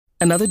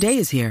Another day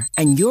is here,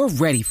 and you're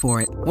ready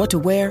for it. What to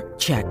wear?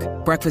 Check.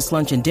 Breakfast,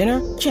 lunch, and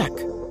dinner? Check.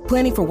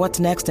 Planning for what's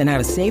next and how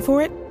to save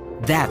for it?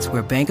 That's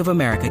where Bank of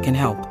America can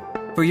help.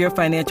 For your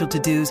financial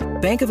to-dos,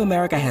 Bank of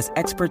America has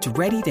experts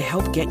ready to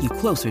help get you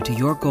closer to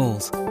your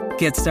goals.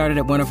 Get started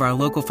at one of our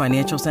local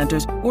financial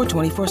centers or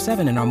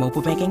 24/7 in our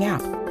mobile banking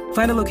app.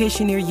 Find a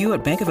location near you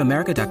at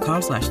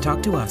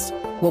bankofamerica.com/talktous.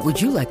 What would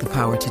you like the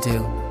power to do?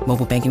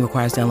 Mobile banking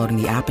requires downloading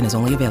the app and is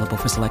only available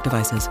for select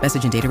devices.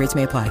 Message and data rates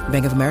may apply.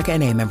 Bank of America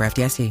N.A., member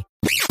FDIC.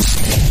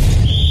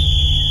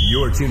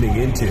 You're tuning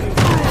into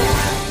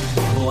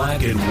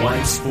Black and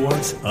White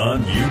Sports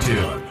on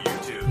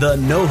YouTube. The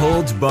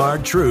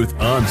no-holds-barred truth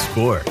on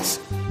sports.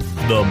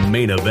 The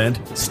main event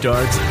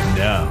starts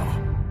now.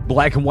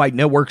 Black and White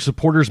Network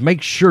supporters,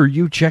 make sure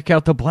you check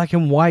out the Black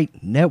and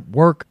White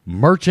Network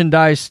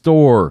merchandise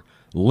store.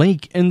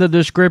 Link in the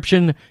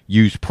description.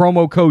 Use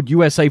promo code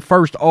USA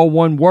First, all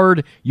one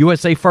word.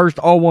 USA First,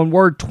 all one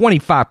word.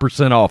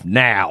 25% off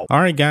now.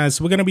 All right,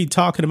 guys, we're going to be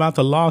talking about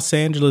the Los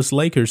Angeles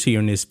Lakers here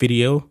in this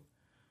video.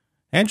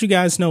 As you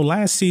guys know,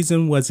 last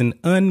season was an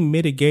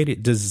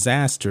unmitigated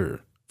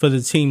disaster for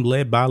the team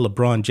led by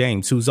LeBron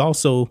James, who's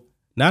also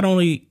not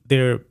only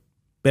their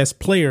best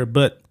player,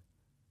 but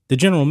the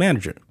general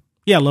manager.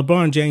 Yeah,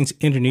 LeBron James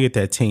engineered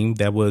that team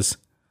that was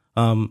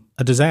a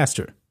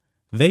disaster.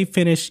 They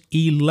finished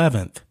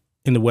 11th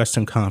in the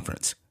Western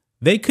Conference.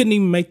 They couldn't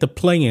even make the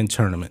play-in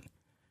tournament.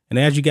 And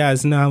as you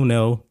guys now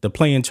know, the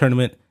play-in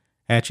tournament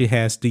actually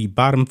has the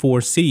bottom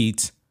 4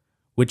 seeds,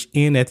 which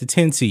end at the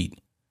 10 seed.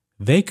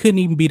 They couldn't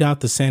even beat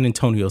out the San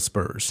Antonio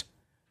Spurs.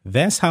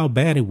 That's how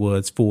bad it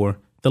was for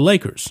the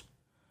Lakers.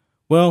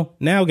 Well,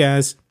 now,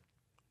 guys,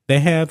 they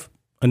have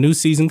a new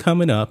season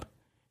coming up,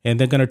 and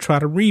they're going to try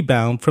to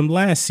rebound from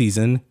last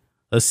season,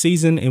 a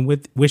season in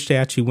which they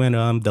actually went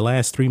the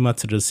last 3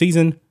 months of the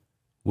season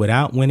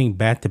without winning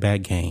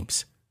back-to-back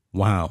games.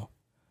 Wow.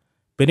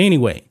 But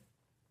anyway,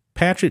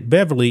 Patrick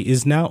Beverley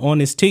is now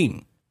on his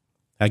team.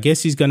 I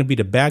guess he's going to be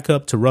the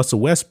backup to Russell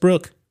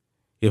Westbrook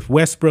if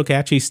Westbrook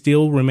actually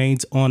still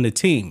remains on the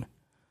team.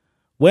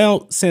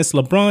 Well, since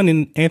LeBron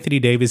and Anthony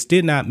Davis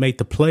did not make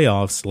the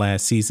playoffs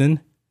last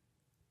season,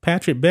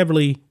 Patrick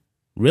Beverley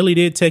really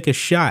did take a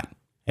shot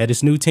at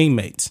his new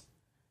teammates.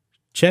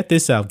 Check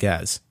this out,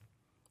 guys.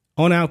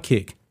 On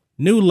Outkick,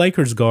 new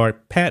Lakers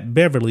guard Pat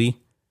Beverley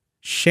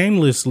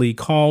shamelessly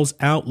calls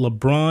out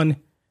LeBron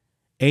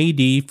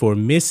AD for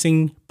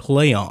missing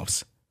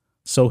playoffs.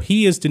 So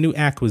he is the new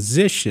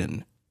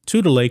acquisition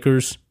to the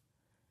Lakers,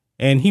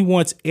 and he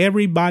wants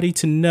everybody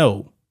to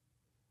know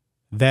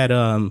that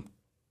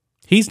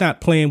he's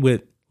not playing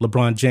with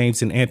LeBron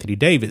James and Anthony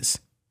Davis.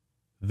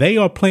 They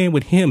are playing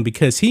with him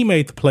because he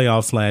made the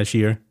playoffs last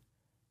year,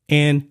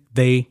 and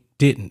they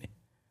didn't.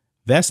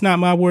 That's not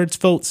my words,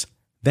 folks.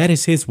 That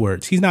is his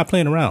words. He's not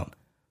playing around.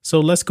 So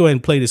let's go ahead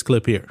and play this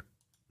clip here.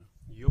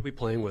 You'll be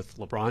playing with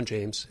LeBron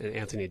James and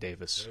Anthony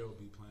Davis. They'll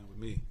be playing with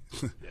me.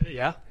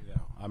 Yeah? Yeah,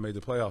 I made the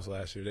playoffs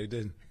last year. They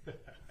didn't.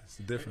 That's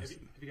the difference. Have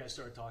you guys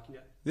started talking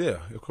yet? Yeah,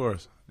 of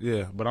course.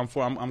 Yeah, but I'm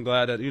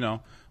glad that,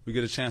 we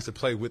get a chance to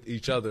play with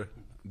each other.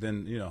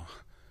 Then,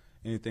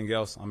 anything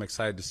else, I'm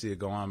excited to see it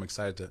go on. I'm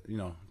excited to,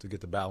 to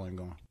get the battling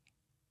going.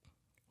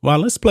 Well,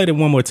 let's play it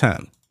one more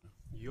time.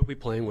 You'll be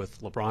playing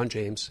with LeBron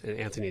James and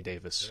Anthony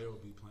Davis. They'll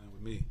be playing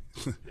with me.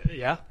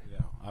 Yeah? Yeah,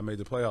 I made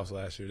the playoffs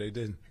last year. They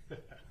didn't.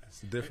 That's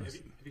the difference.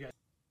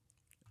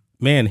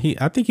 Man,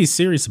 I think he's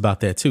serious about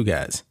that too,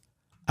 guys.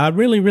 I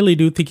really, really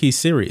do think he's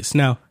serious.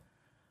 Now,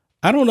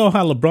 I don't know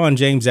how LeBron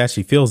James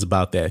actually feels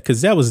about that,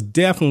 because that was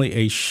definitely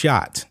a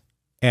shot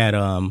at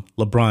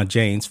LeBron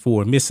James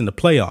for missing the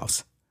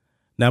playoffs.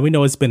 Now, we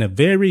know it's been a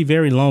very,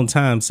 very long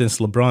time since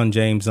LeBron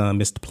James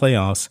missed the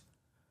playoffs.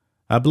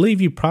 I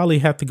believe you probably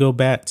have to go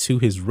back to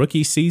his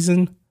rookie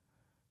season.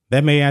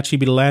 That may actually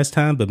be the last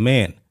time, but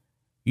man,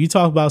 you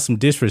talk about some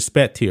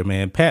disrespect here,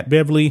 man. Pat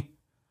Beverley,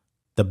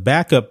 the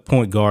backup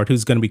point guard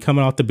who's going to be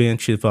coming off the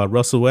bench if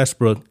Russell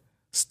Westbrook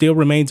still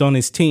remains on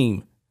his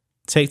team,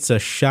 takes a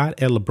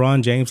shot at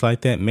LeBron James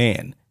like that,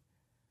 man.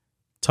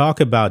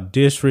 Talk about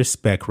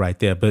disrespect right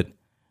there. But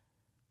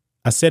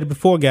I said it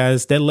before,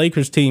 guys, that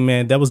Lakers team,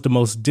 man, that was the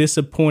most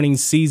disappointing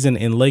season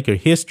in Laker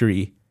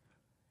history.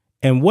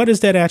 And what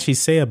does that actually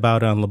say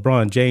about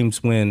LeBron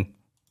James when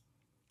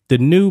the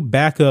new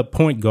backup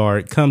point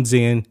guard comes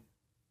in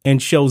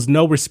and shows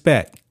no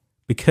respect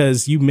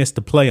because you missed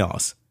the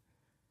playoffs?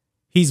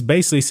 He's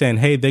basically saying,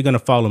 hey, they're going to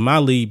follow my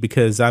lead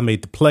because I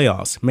made the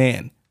playoffs.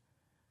 Man,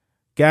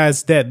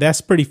 guys,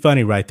 that's pretty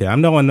funny right there. I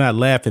know I'm not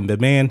laughing,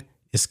 but man,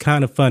 it's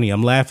kind of funny.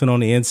 I'm laughing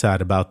on the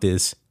inside about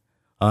this.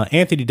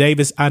 Anthony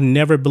Davis, I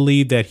never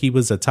believed that he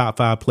was a top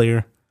 5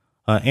 player.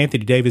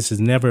 Anthony Davis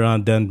has never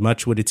done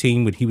much with a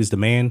team when he was the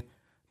man.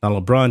 Now,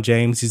 LeBron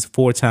James, he's a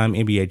 4-time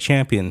NBA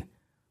champion.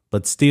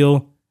 But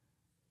still,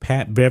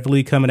 Pat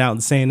Beverley coming out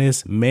and saying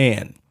this,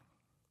 man,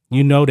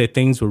 you know that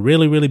things were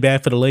really, really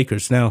bad for the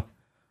Lakers. Now,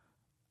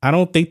 I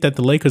don't think that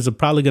the Lakers are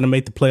probably going to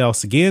make the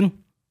playoffs again.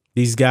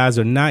 These guys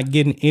are not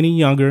getting any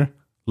younger.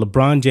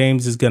 LeBron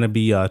James is going to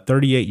be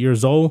 38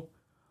 years old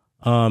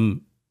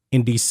in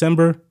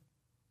December.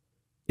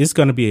 it's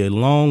going to be a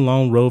long,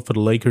 long road for the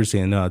Lakers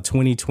in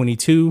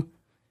 2022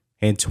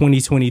 and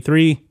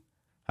 2023.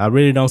 I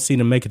really don't see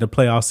them making the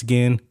playoffs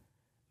again.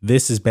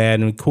 This is bad.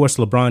 And of course,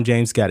 LeBron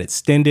James got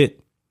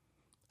extended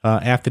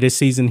after this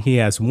season. He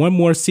has one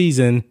more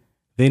season,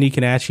 then he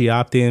can actually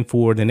opt in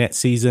for the next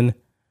season.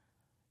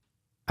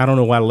 I don't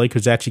know why the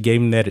Lakers actually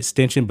gave him that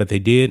extension, but they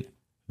did.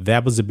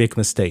 That was a big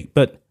mistake.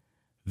 But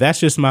that's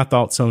just my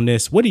thoughts on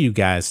this. What do you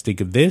guys think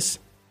of this?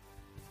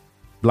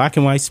 Black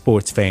and white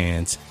sports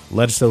fans,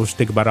 let us know what you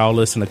think about all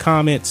this in the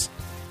comments.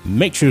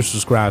 Make sure to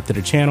subscribe to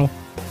the channel,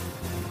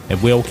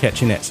 and we'll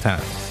catch you next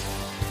time.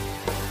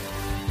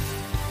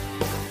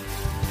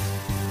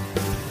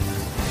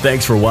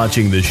 Thanks for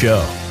watching the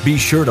show. Be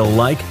sure to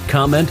like,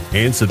 comment,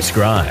 and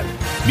subscribe.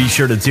 Be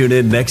sure to tune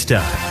in next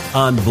time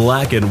on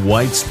Black and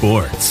White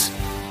Sports.